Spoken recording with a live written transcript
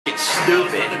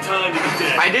stupid.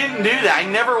 I didn't do that. I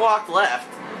never walked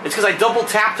left. It's because I double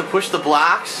tapped to push the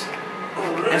blocks.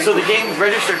 And so the game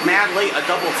registered mad late a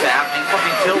double tap and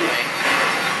fucking killed me.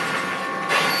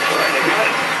 Alright, I got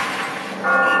it.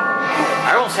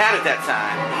 I almost had it that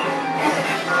time.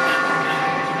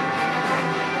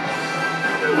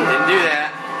 Didn't do that.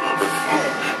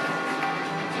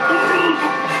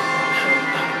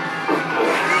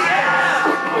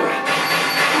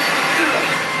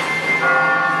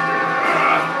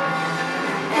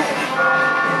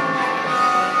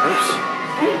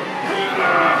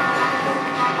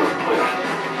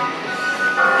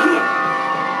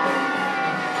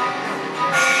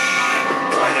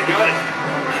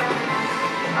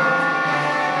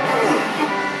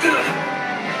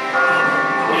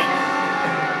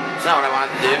 It's not what I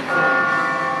wanted to do.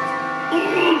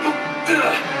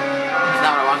 It's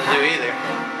not what I wanted to do either.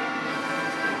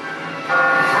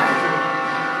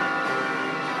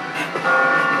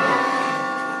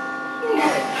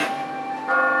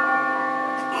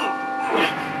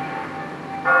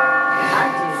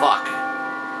 Fuck.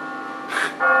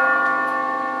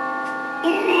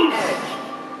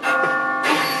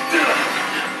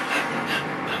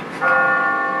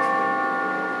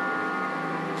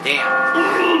 Damn.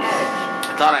 I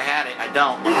thought I had it. I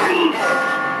don't.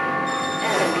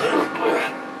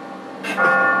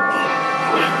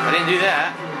 I didn't do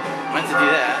that. I meant to do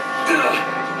that.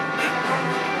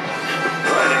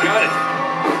 Alright, I got it.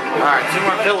 Alright, 2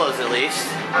 more pillows at least.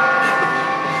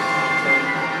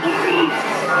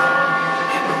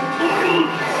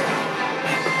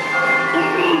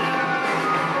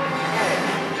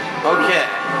 Okay.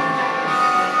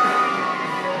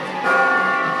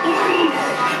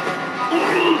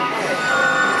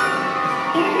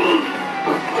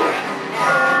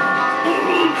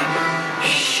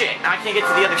 Shit, now I can't get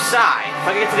to the other side. If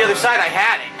I could get to the other side, I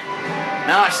had it.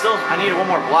 No, I needed one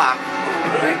more block.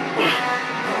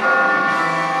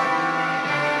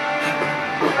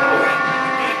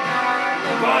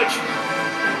 Budge.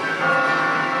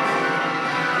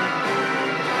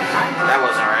 That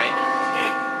wasn't right.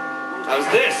 How's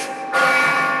this?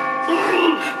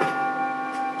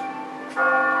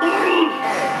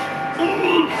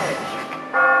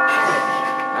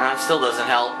 It still doesn't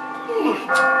help.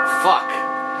 Fuck.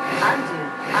 Undo.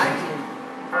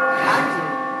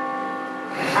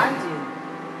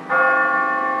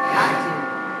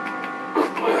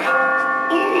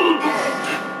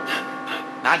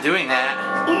 Not doing that.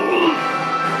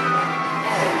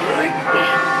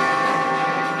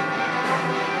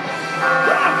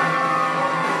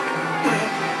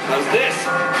 How's this?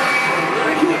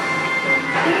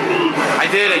 I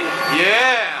did it.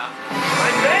 Yeah. I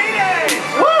made it!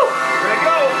 Woo! Here I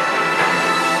go.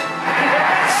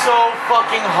 So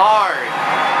fucking hard.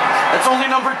 That's only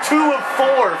number 2 of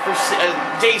 4 for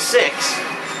day 6.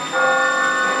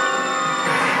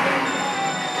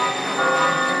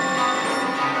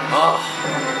 Ugh.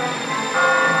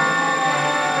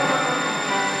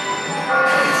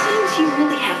 It seems you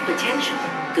really have potential.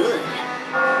 Good.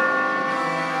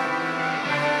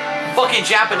 Fucking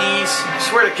Japanese, I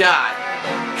swear to God,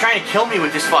 trying to kill me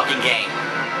with this fucking game.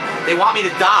 They want me to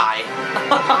die.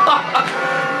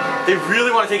 They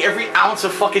really want to take every ounce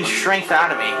of fucking strength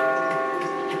out of me.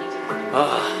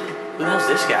 Ugh. Who the hell's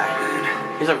this guy?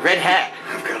 He's a red hat.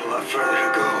 I've got a lot further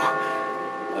to go.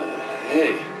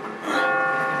 Hey.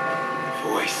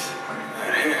 Voice.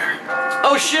 That hair.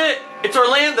 Oh shit! It's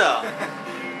Orlando.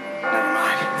 Never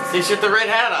mind. He's got the red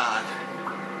hat on.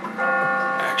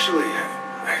 Actually,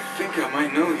 I think I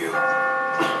might know you.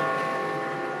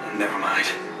 Never mind.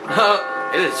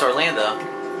 It's Orlando.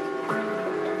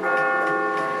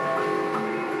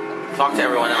 Talk to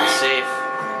everyone else safe.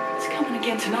 It's coming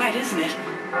again tonight, isn't it?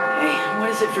 Hey, what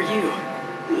is it for you?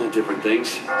 Different things.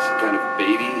 Some kind of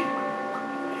baby.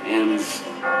 Hands.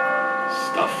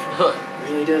 Stuff.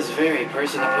 Really does vary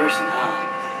person to person, huh?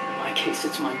 In my case,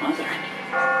 it's my mother.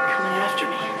 Coming after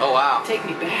me. Oh wow. Take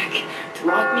me back. To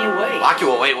lock me away. Lock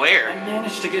you away I where?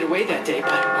 managed to get away that day,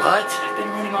 but... What? I've been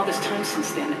running all this time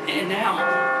since then, and now...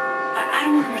 I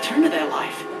don't want to return to that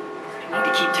life. I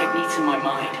need to keep techniques in my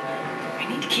mind. I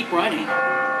need to keep running.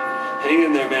 Hang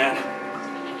in there, man.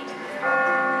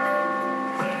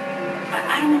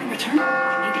 I don't want to return.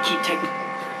 I need to keep techniques...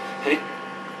 Hey.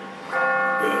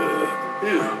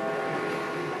 Yeah.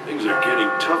 Things are getting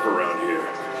tough around here.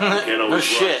 You can't always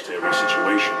rise to every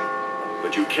situation,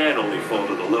 but you can only fall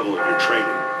to the level of your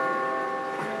training.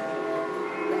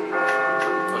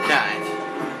 What kind?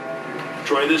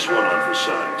 Try this one on for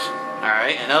size.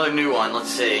 Alright, another new one. Let's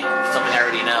see. Something I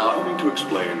already know. Allow me to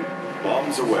explain.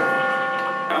 Bombs away.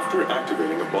 After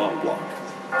activating a bomb block,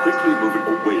 quickly move it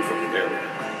away from the area.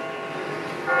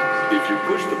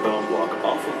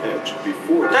 knowledge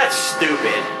before That's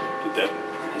stupid. that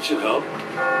should help.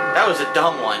 That was a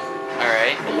dumb one.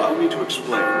 Alright. Allow me to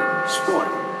explain.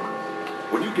 Spoiler.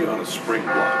 When you get on a spring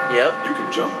block, Yep. you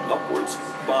can jump upwards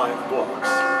 5 blocks.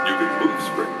 You can move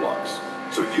spring blocks.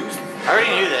 So use them. I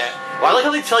already knew that. Well, I like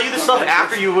how they tell you this stuff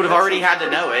after you would have already had to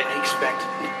know it. I expect.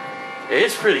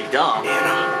 It's pretty dumb.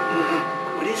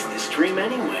 Anna, What is this dream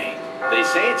anyway? They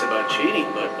say it's about cheating,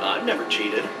 but I've never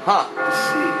cheated. Huh. I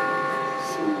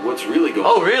see. So what's really going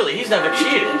on? Oh, really? He's never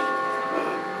cheated.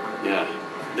 Yeah.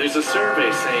 There's a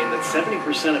survey saying that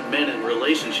 70% of men in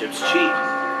relationships cheat.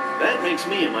 That makes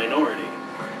me a minority.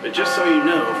 But just so you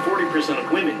know, 40%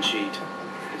 of women cheat.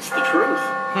 It's the truth.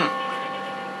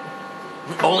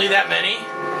 Only that many?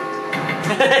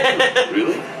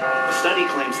 Really? The study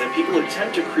claims that people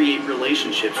attempt to create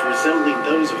relationships resembling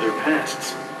those of their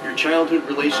pasts. Your childhood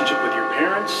relationship with your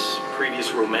parents,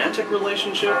 previous romantic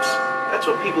relationships, that's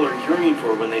what people are yearning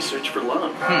for when they search for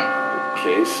love.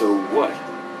 Okay, so what?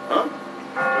 Huh?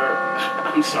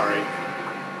 I'm sorry.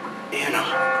 Anna,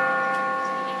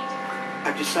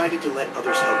 I've decided to let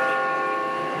others help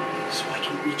me, so I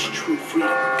can reach true freedom.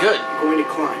 Good. I'm going to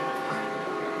climb.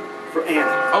 For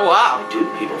Anna. Oh, wow. Why do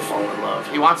people fall in love?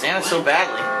 He wants Anna so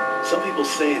badly. Some people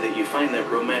say that you find that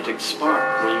romantic spark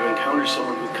when you encounter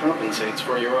someone who compensates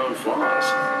for your own flaws.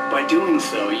 By doing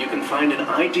so, you can find an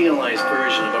idealized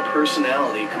version of a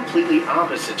personality completely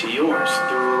opposite to yours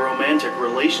through a romantic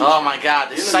relationship. Oh my god,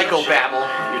 this psychobabble.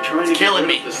 You're trying It's to killing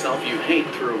get rid me. of the self you hate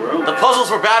through romance. The puzzles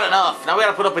were bad enough. Now we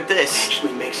gotta put up with this.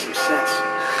 Actually makes some sense.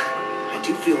 I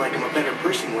do feel like I'm a better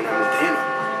person when I'm with Anna.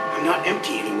 I'm not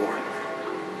empty anymore.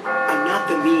 I'm not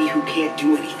the me who can't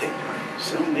do anything.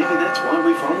 So maybe that's why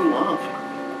we fall in love.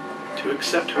 To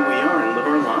accept who we are and live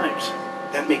our lives.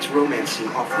 That makes romance seem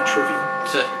awfully trivial.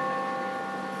 So,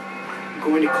 I'm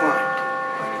going to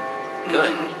climb.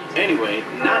 good. Anyway,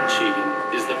 not cheating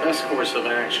is the best course of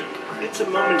action. It's a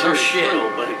momentary Oh, shit. thrill,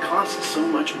 but it costs so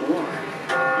much more.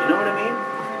 You know what I mean?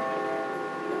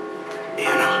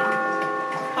 Anna.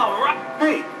 All right.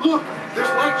 Hey, look! There's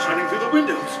light shining through the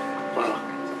windows. Wow.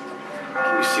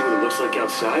 Can you see what it looks like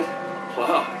outside?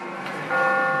 Wow.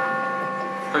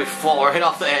 Probably fall right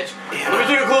off the edge. Let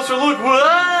me take a closer look.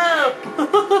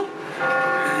 Whoa!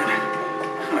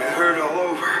 I heard all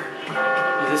over.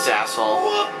 This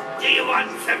asshole. Do you want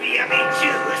some yummy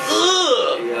juice?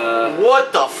 Ugh! Hey,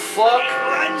 What the fuck? Take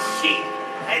 1 sheep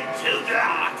and 2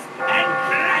 blocks and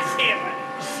crush him.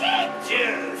 Sheep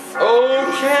juice.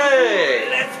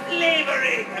 Okay. Less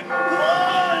flavoring.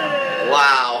 Whoa.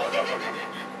 Wow.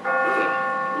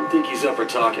 I don't think he's up for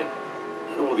talking.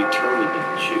 I don't want to be turned into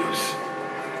juice.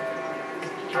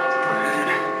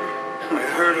 I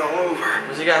heard all over.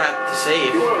 What's he got to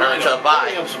save? You Or to pick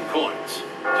buy? up some coins.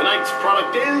 Tonight's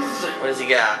product is... What does he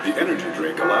got? The energy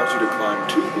drink allows you to climb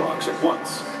 2 blocks at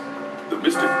once. The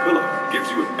Mystic Pillow gives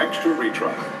you an extra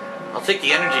retry. I'll take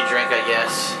the energy drink, I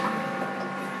guess.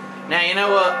 Now, you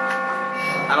know what?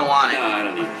 I don't want it. No, I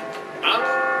don't need it.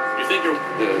 Huh? You think you're...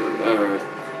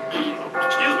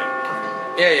 Excuse me.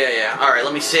 Yeah. Alright,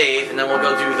 let me save, and then we'll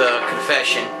go do the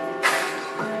confession.